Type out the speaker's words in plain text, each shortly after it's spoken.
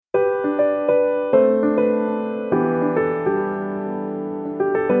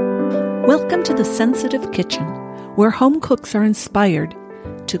Welcome to the Sensitive Kitchen, where home cooks are inspired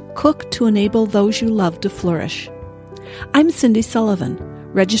to cook to enable those you love to flourish. I'm Cindy Sullivan,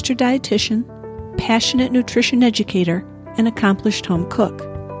 registered dietitian, passionate nutrition educator, and accomplished home cook.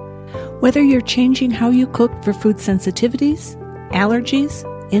 Whether you're changing how you cook for food sensitivities, allergies,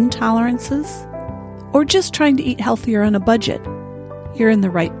 intolerances, or just trying to eat healthier on a budget, you're in the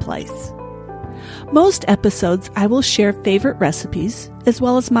right place. Most episodes, I will share favorite recipes as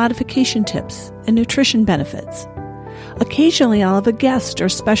well as modification tips and nutrition benefits. Occasionally, I'll have a guest or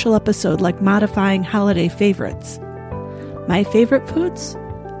special episode like modifying holiday favorites. My favorite foods?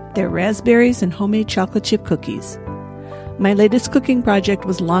 They're raspberries and homemade chocolate chip cookies. My latest cooking project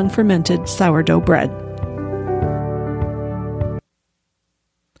was long fermented sourdough bread.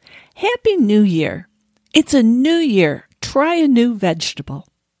 Happy New Year! It's a new year. Try a new vegetable.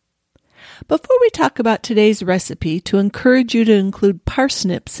 Before we talk about today's recipe to encourage you to include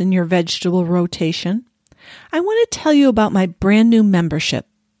parsnips in your vegetable rotation, I want to tell you about my brand new membership,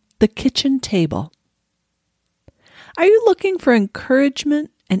 The Kitchen Table. Are you looking for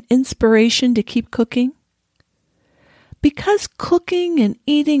encouragement and inspiration to keep cooking? Because cooking and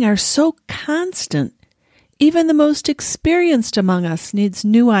eating are so constant, even the most experienced among us needs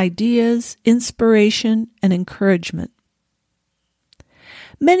new ideas, inspiration, and encouragement.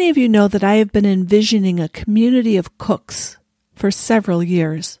 Many of you know that I have been envisioning a community of cooks for several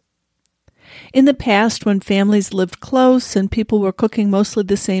years. In the past, when families lived close and people were cooking mostly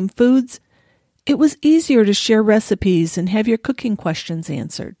the same foods, it was easier to share recipes and have your cooking questions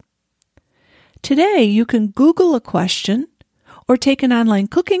answered. Today, you can Google a question or take an online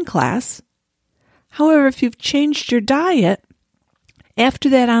cooking class. However, if you've changed your diet after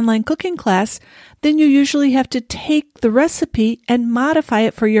that online cooking class, then you usually have to take the recipe and modify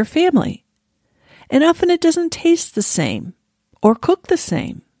it for your family. And often it doesn't taste the same or cook the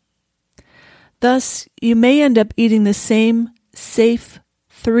same. Thus, you may end up eating the same safe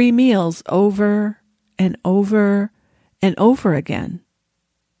 3 meals over and over and over again.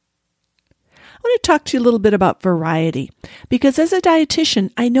 I want to talk to you a little bit about variety, because as a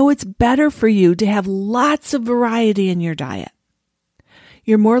dietitian, I know it's better for you to have lots of variety in your diet.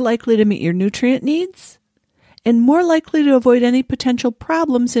 You're more likely to meet your nutrient needs and more likely to avoid any potential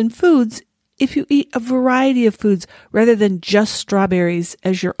problems in foods if you eat a variety of foods rather than just strawberries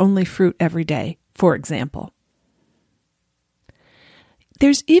as your only fruit every day, for example.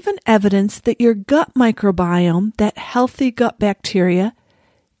 There's even evidence that your gut microbiome, that healthy gut bacteria,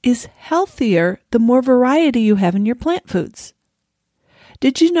 is healthier the more variety you have in your plant foods.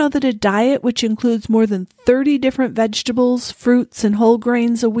 Did you know that a diet which includes more than 30 different vegetables, fruits, and whole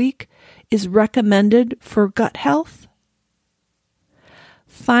grains a week is recommended for gut health?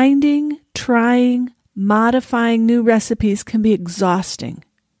 Finding, trying, modifying new recipes can be exhausting.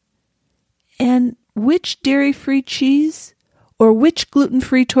 And which dairy-free cheese or which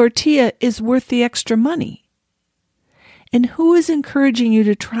gluten-free tortilla is worth the extra money? And who is encouraging you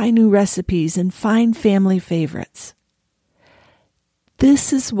to try new recipes and find family favorites?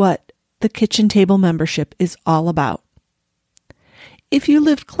 This is what the Kitchen Table membership is all about. If you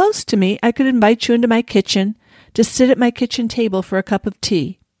lived close to me, I could invite you into my kitchen to sit at my kitchen table for a cup of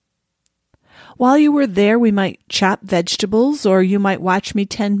tea. While you were there, we might chop vegetables, or you might watch me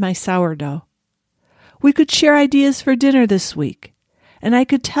tend my sourdough. We could share ideas for dinner this week, and I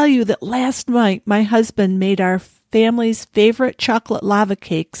could tell you that last night my husband made our family's favorite chocolate lava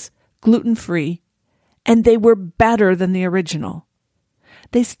cakes gluten-free, and they were better than the original.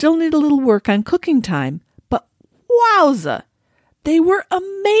 They still need a little work on cooking time, but wowza, they were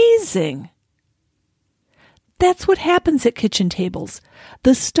amazing. That's what happens at kitchen tables,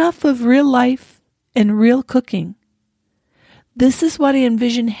 the stuff of real life and real cooking. This is what I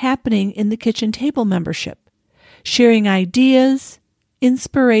envision happening in the Kitchen Table membership, sharing ideas,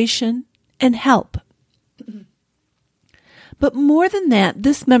 inspiration, and help. But more than that,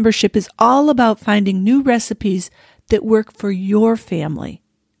 this membership is all about finding new recipes that work for your family.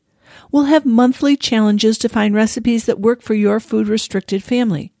 We'll have monthly challenges to find recipes that work for your food-restricted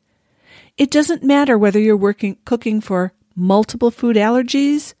family. It doesn't matter whether you're cooking for multiple food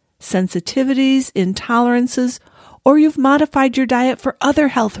allergies, sensitivities, intolerances, or you've modified your diet for other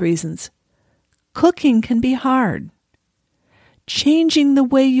health reasons. Cooking can be hard. Changing the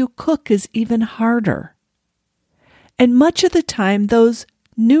way you cook is even harder. And much of the time, those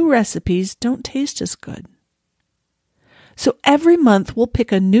new recipes don't taste as good. So every month we'll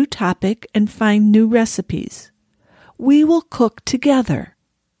pick a new topic and find new recipes. We will cook together.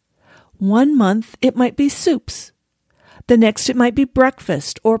 One month it might be soups. The next it might be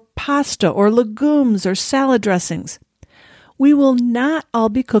breakfast or pasta or legumes or salad dressings. We will not all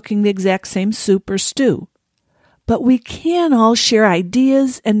be cooking the exact same soup or stew, but we can all share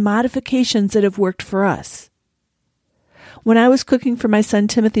ideas and modifications that have worked for us. When I was cooking for my son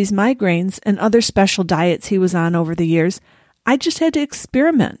Timothy's migraines and other special diets he was on over the years, I just had to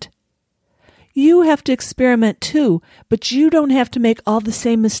experiment. You have to experiment too, but you don't have to make all the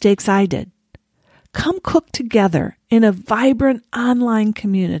same mistakes I did. Come cook together in a vibrant online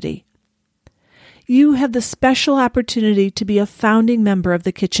community. You have the special opportunity to be a founding member of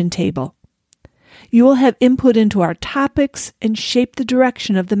the kitchen table. You will have input into our topics and shape the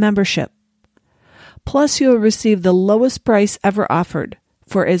direction of the membership. Plus, you will receive the lowest price ever offered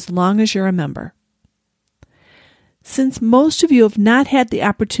for as long as you're a member. Since most of you have not had the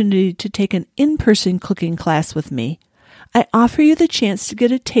opportunity to take an in-person cooking class with me, I offer you the chance to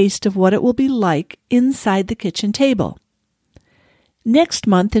get a taste of what it will be like inside the kitchen table. Next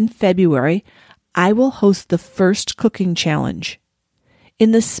month in February, I will host the first cooking challenge.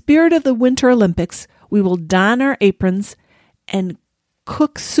 In the spirit of the Winter Olympics, we will don our aprons and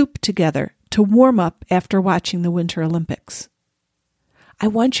cook soup together to warm up after watching the Winter Olympics. I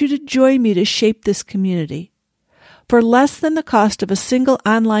want you to join me to shape this community. For less than the cost of a single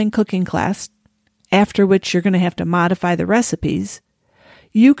online cooking class, after which you're going to have to modify the recipes,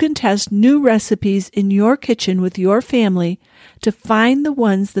 you can test new recipes in your kitchen with your family to find the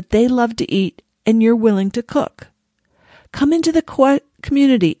ones that they love to eat and you're willing to cook. Come into the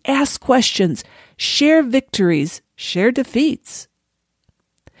community, ask questions, share victories, share defeats.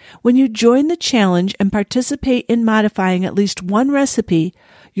 When you join the challenge and participate in modifying at least one recipe,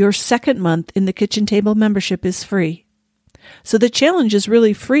 your second month in the Kitchen Table membership is free. So the challenge is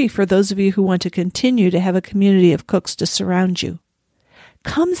really free for those of you who want to continue to have a community of cooks to surround you.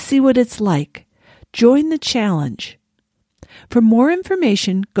 Come see what it's like. Join the challenge. For more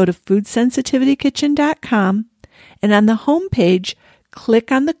information, go to foodsensitivityKitchen.com and on the home page, click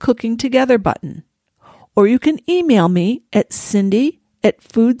on the Cooking Together button. Or you can email me at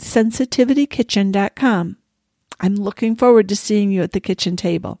cindy@foodsensitivityKitchen.com. I'm looking forward to seeing you at the kitchen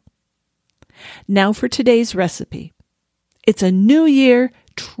table. Now for today's recipe. It's a new year,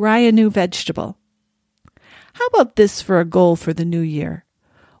 try a new vegetable. How about this for a goal for the new year?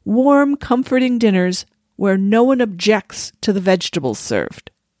 Warm, comforting dinners where no one objects to the vegetables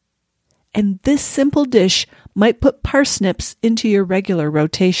served. And this simple dish might put parsnips into your regular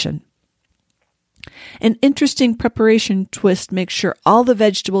rotation. An interesting preparation twist makes sure all the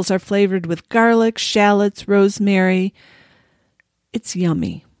vegetables are flavored with garlic, shallots, rosemary. It's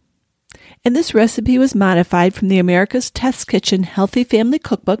yummy. And this recipe was modified from the America's Test Kitchen Healthy Family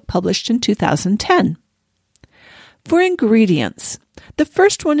Cookbook published in 2010. For ingredients, the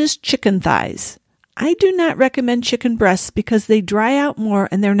first one is chicken thighs. I do not recommend chicken breasts because they dry out more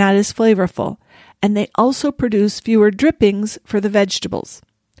and they're not as flavorful, and they also produce fewer drippings for the vegetables.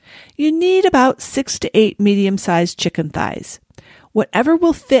 You need about 6 to 8 medium-sized chicken thighs, whatever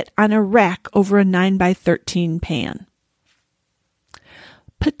will fit on a rack over a 9x13 pan.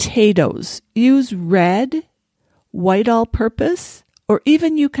 Potatoes. Use red, white all-purpose, or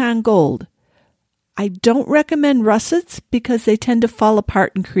even Yukon Gold. I don't recommend russets because they tend to fall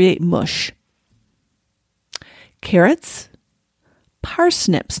apart and create mush. Carrots.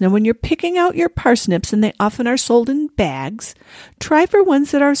 Parsnips. Now, when you're picking out your parsnips, and they often are sold in bags, try for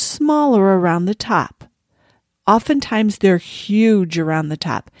ones that are smaller around the top. Oftentimes, they're huge around the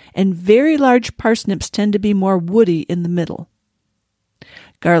top, and very large parsnips tend to be more woody in the middle.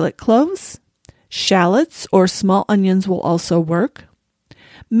 Garlic cloves, shallots or small onions will also work.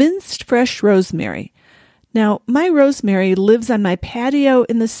 Minced fresh rosemary. Now, my rosemary lives on my patio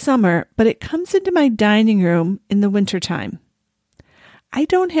in the summer, but it comes into my dining room in the wintertime. I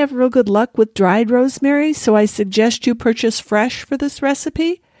don't have real good luck with dried rosemary, so I suggest you purchase fresh for this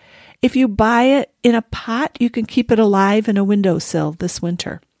recipe. If you buy it in a pot, you can keep it alive in a windowsill this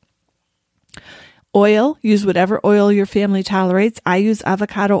winter. Oil, use whatever oil your family tolerates. I use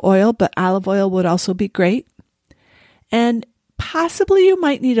avocado oil, but olive oil would also be great. And possibly you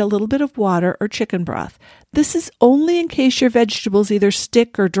might need a little bit of water or chicken broth. This is only in case your vegetables either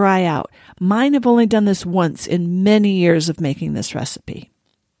stick or dry out. Mine have only done this once in many years of making this recipe.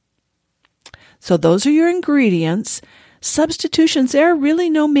 So those are your ingredients. Substitutions, there are really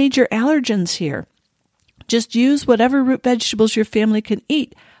no major allergens here. Just use whatever root vegetables your family can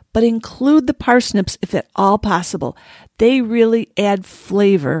eat, but include the parsnips if at all possible. They really add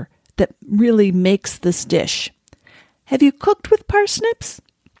flavor that really makes this dish. Have you cooked with parsnips?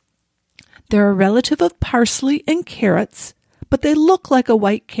 They're a relative of parsley and carrots, but they look like a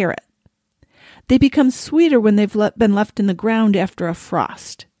white carrot. They become sweeter when they've been left in the ground after a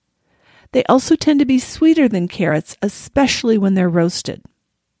frost. They also tend to be sweeter than carrots, especially when they're roasted.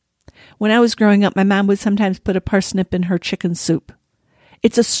 When I was growing up, my mom would sometimes put a parsnip in her chicken soup.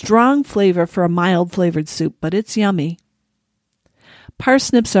 It's a strong flavor for a mild-flavored soup, but it's yummy.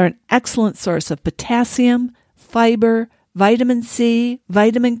 Parsnips are an excellent source of potassium, fiber, vitamin C,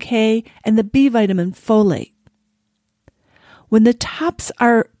 vitamin K, and the B vitamin folate. When the tops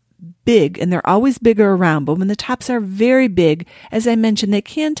are big, and they're always bigger around, but when the tops are very big, as I mentioned, they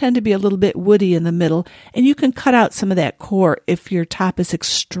can tend to be a little bit woody in the middle, and you can cut out some of that core if your top is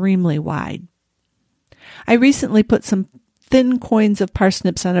extremely wide. I recently put some thin coins of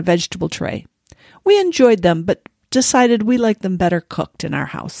parsnips on a vegetable tray. We enjoyed them, but decided we like them better cooked in our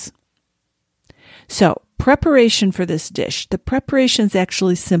house. So, preparation for this dish. The preparation is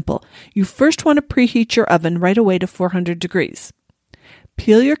actually simple. You first want to preheat your oven right away to 400 degrees.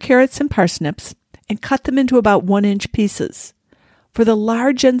 Peel your carrots and parsnips and cut them into about 1-inch pieces. For the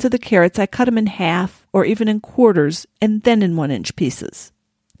large ends of the carrots, I cut them in half or even in quarters and then in 1-inch pieces.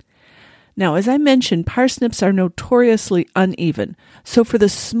 Now, as I mentioned, parsnips are notoriously uneven. So for the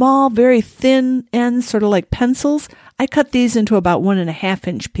small, very thin ends, sort of like pencils, I cut these into about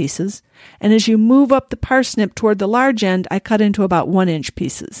 1.5-inch pieces. And as you move up the parsnip toward the large end, I cut into about 1-inch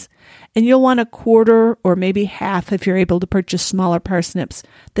pieces. And you'll want a quarter or maybe half, if you're able to purchase smaller parsnips,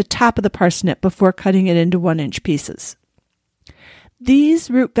 the top of the parsnip before cutting it into 1-inch pieces.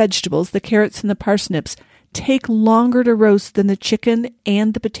 These root vegetables, the carrots and the parsnips, take longer to roast than the chicken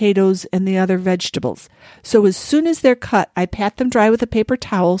and the potatoes and the other vegetables. So as soon as they're cut, I pat them dry with a paper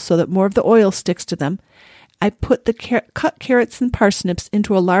towel so that more of the oil sticks to them. I put the cut carrots and parsnips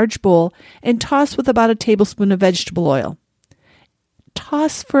into a large bowl and toss with about a tablespoon of vegetable oil.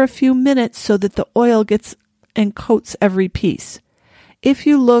 Toss for a few minutes so that the oil gets and coats every piece. If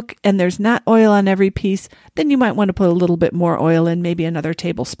you look and there's not oil on every piece, then you might want to put a little bit more oil in, maybe another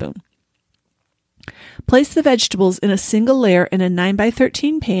tablespoon. Place the vegetables in a single layer in a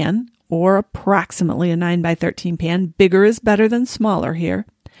 9x13 pan, or approximately a 9x13 pan. Bigger is better than smaller here.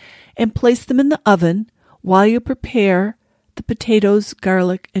 And place them in the oven while you prepare the potatoes,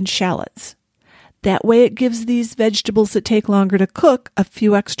 garlic, and shallots. That way it gives these vegetables that take longer to cook a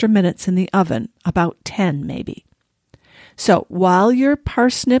few extra minutes in the oven, about 10 maybe. So while your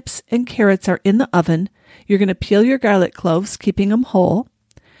parsnips and carrots are in the oven, you're going to peel your garlic cloves, keeping them whole.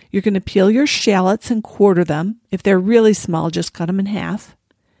 You're going to peel your shallots and quarter them. If they're really small, just cut them in half.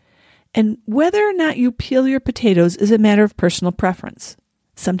 And whether or not you peel your potatoes is a matter of personal preference.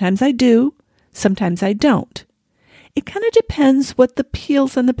 Sometimes I do, sometimes I don't. It kind of depends what the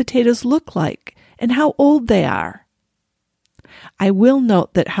peels on the potatoes look like and how old they are. I will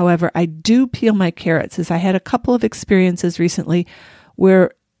note that, however, I do peel my carrots, as I had a couple of experiences recently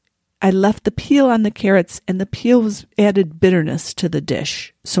where I left the peel on the carrots and the peels added bitterness to the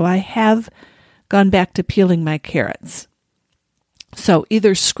dish. So I have gone back to peeling my carrots. So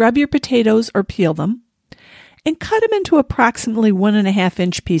either scrub your potatoes or peel them and cut them into approximately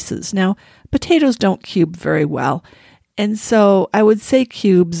 1.5-inch pieces. Now, potatoes don't cube very well. And so I would say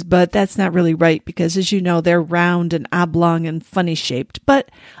cubes, but that's not really right because, as you know, they're round and oblong and funny shaped, but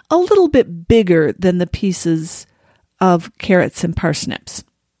a little bit bigger than the pieces of carrots and parsnips.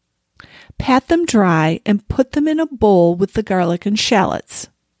 Pat them dry and put them in a bowl with the garlic and shallots.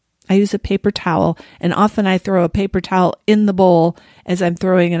 I use a paper towel, and often I throw a paper towel in the bowl as I'm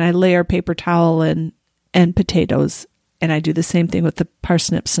throwing, and I layer paper towel and potatoes, and I do the same thing with the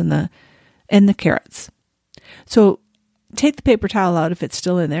parsnips and the carrots. So take the paper towel out if it's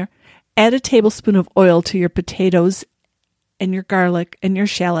still in there. Add a tablespoon of oil to your potatoes and your garlic and your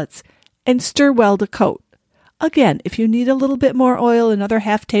shallots, and stir well to coat. Again, if you need a little bit more oil, another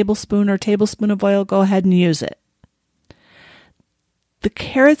half tablespoon or tablespoon of oil, go ahead and use it. The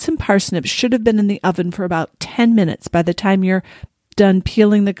carrots and parsnips should have been in the oven for about 10 minutes by the time you're done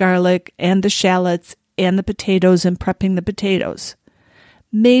peeling the garlic and the shallots and the potatoes and prepping the potatoes.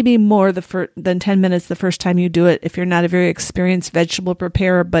 Maybe more than 10 minutes the first time you do it if you're not a very experienced vegetable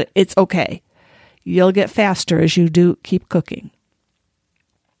preparer, but it's okay. You'll get faster as you do keep cooking.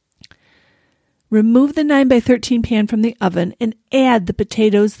 Remove the 9x13 pan from the oven and add the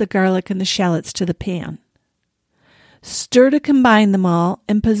potatoes, the garlic, and the shallots to the pan. Stir to combine them all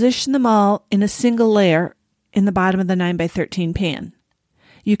and position them all in a single layer in the bottom of the 9x13 pan.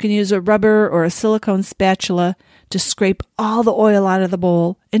 You can use a rubber or a silicone spatula to scrape all the oil out of the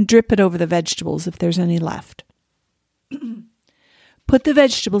bowl and drip it over the vegetables if there's any left. Put the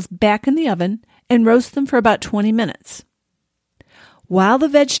vegetables back in the oven and roast them for about 20 minutes. While the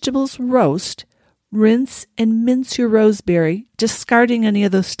vegetables roast, rinse and mince your rosemary, discarding any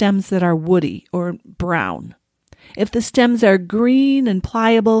of those stems that are woody or brown. If the stems are green and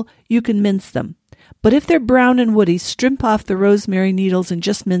pliable, you can mince them. But if they're brown and woody, strip off the rosemary needles and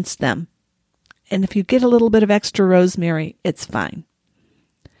just mince them. And if you get a little bit of extra rosemary, it's fine.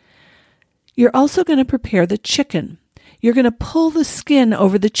 You're also going to prepare the chicken. You're going to pull the skin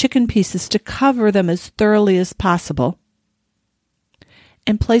over the chicken pieces to cover them as thoroughly as possible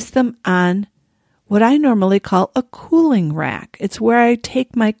and place them on what I normally call a cooling rack. It's where I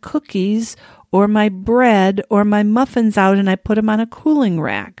take my cookies or my bread or my muffins out and I put them on a cooling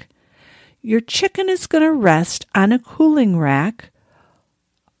rack. Your chicken is going to rest on a cooling rack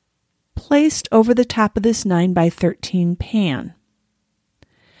placed over the top of this 9x13 pan.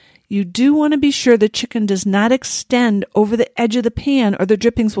 You do want to be sure the chicken does not extend over the edge of the pan or the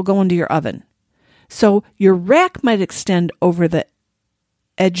drippings will go into your oven. So your rack might extend over the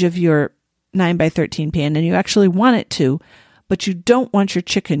edge of your 9x13 pan, and you actually want it to, but you don't want your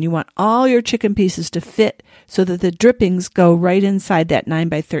chicken. You want all your chicken pieces to fit so that the drippings go right inside that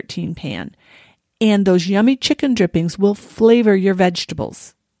 9x13 pan. And those yummy chicken drippings will flavor your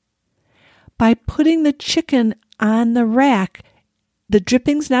vegetables. By putting the chicken on the rack, the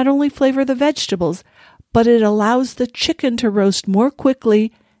drippings not only flavor the vegetables, but it allows the chicken to roast more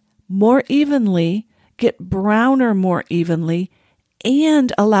quickly, more evenly, get browner more evenly,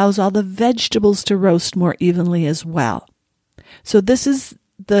 and allows all the vegetables to roast more evenly as well. So this is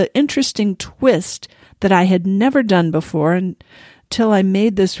the interesting twist that I had never done before until I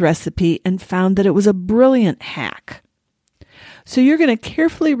made this recipe and found that it was a brilliant hack. So you're going to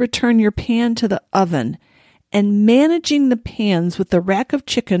carefully return your pan to the oven, and managing the pans with the rack of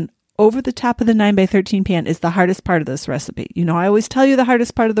chicken over the top of the 9x13 pan is the hardest part of this recipe. You know, I always tell you the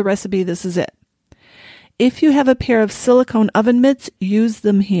hardest part of the recipe, this is it. If you have a pair of silicone oven mitts, use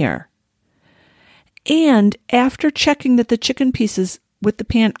them here. And after checking that the chicken pieces with the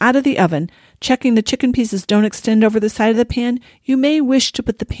pan out of the oven, checking the chicken pieces don't extend over the side of the pan, you may wish to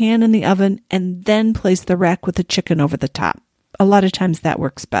put the pan in the oven and then place the rack with the chicken over the top. A lot of times that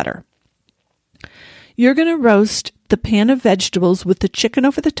works better. You're going to roast the pan of vegetables with the chicken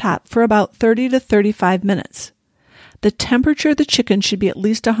over the top for about 30 to 35 minutes. The temperature of the chicken should be at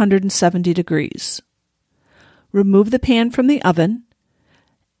least 170 degrees. Remove the pan from the oven.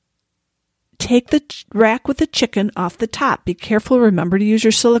 Take the rack with the chicken off the top. Be careful. Remember to use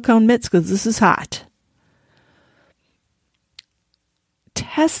your silicone mitts because this is hot.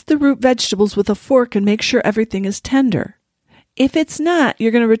 Test the root vegetables with a fork and make sure everything is tender. If it's not,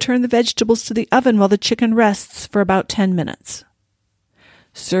 you're going to return the vegetables to the oven while the chicken rests for about 10 minutes.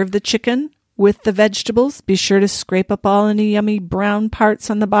 Serve the chicken with the vegetables. Be sure to scrape up all any yummy brown parts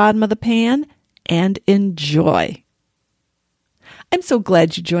on the bottom of the pan and enjoy. I'm so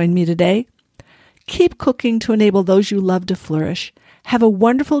glad you joined me today. Keep cooking to enable those you love to flourish. Have a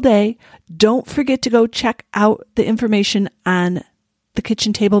wonderful day. Don't forget to go check out the information on the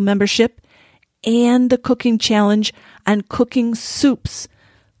Kitchen Table membership and the cooking challenge on cooking soups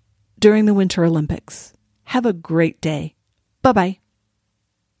during the Winter Olympics. Have a great day. Bye-bye.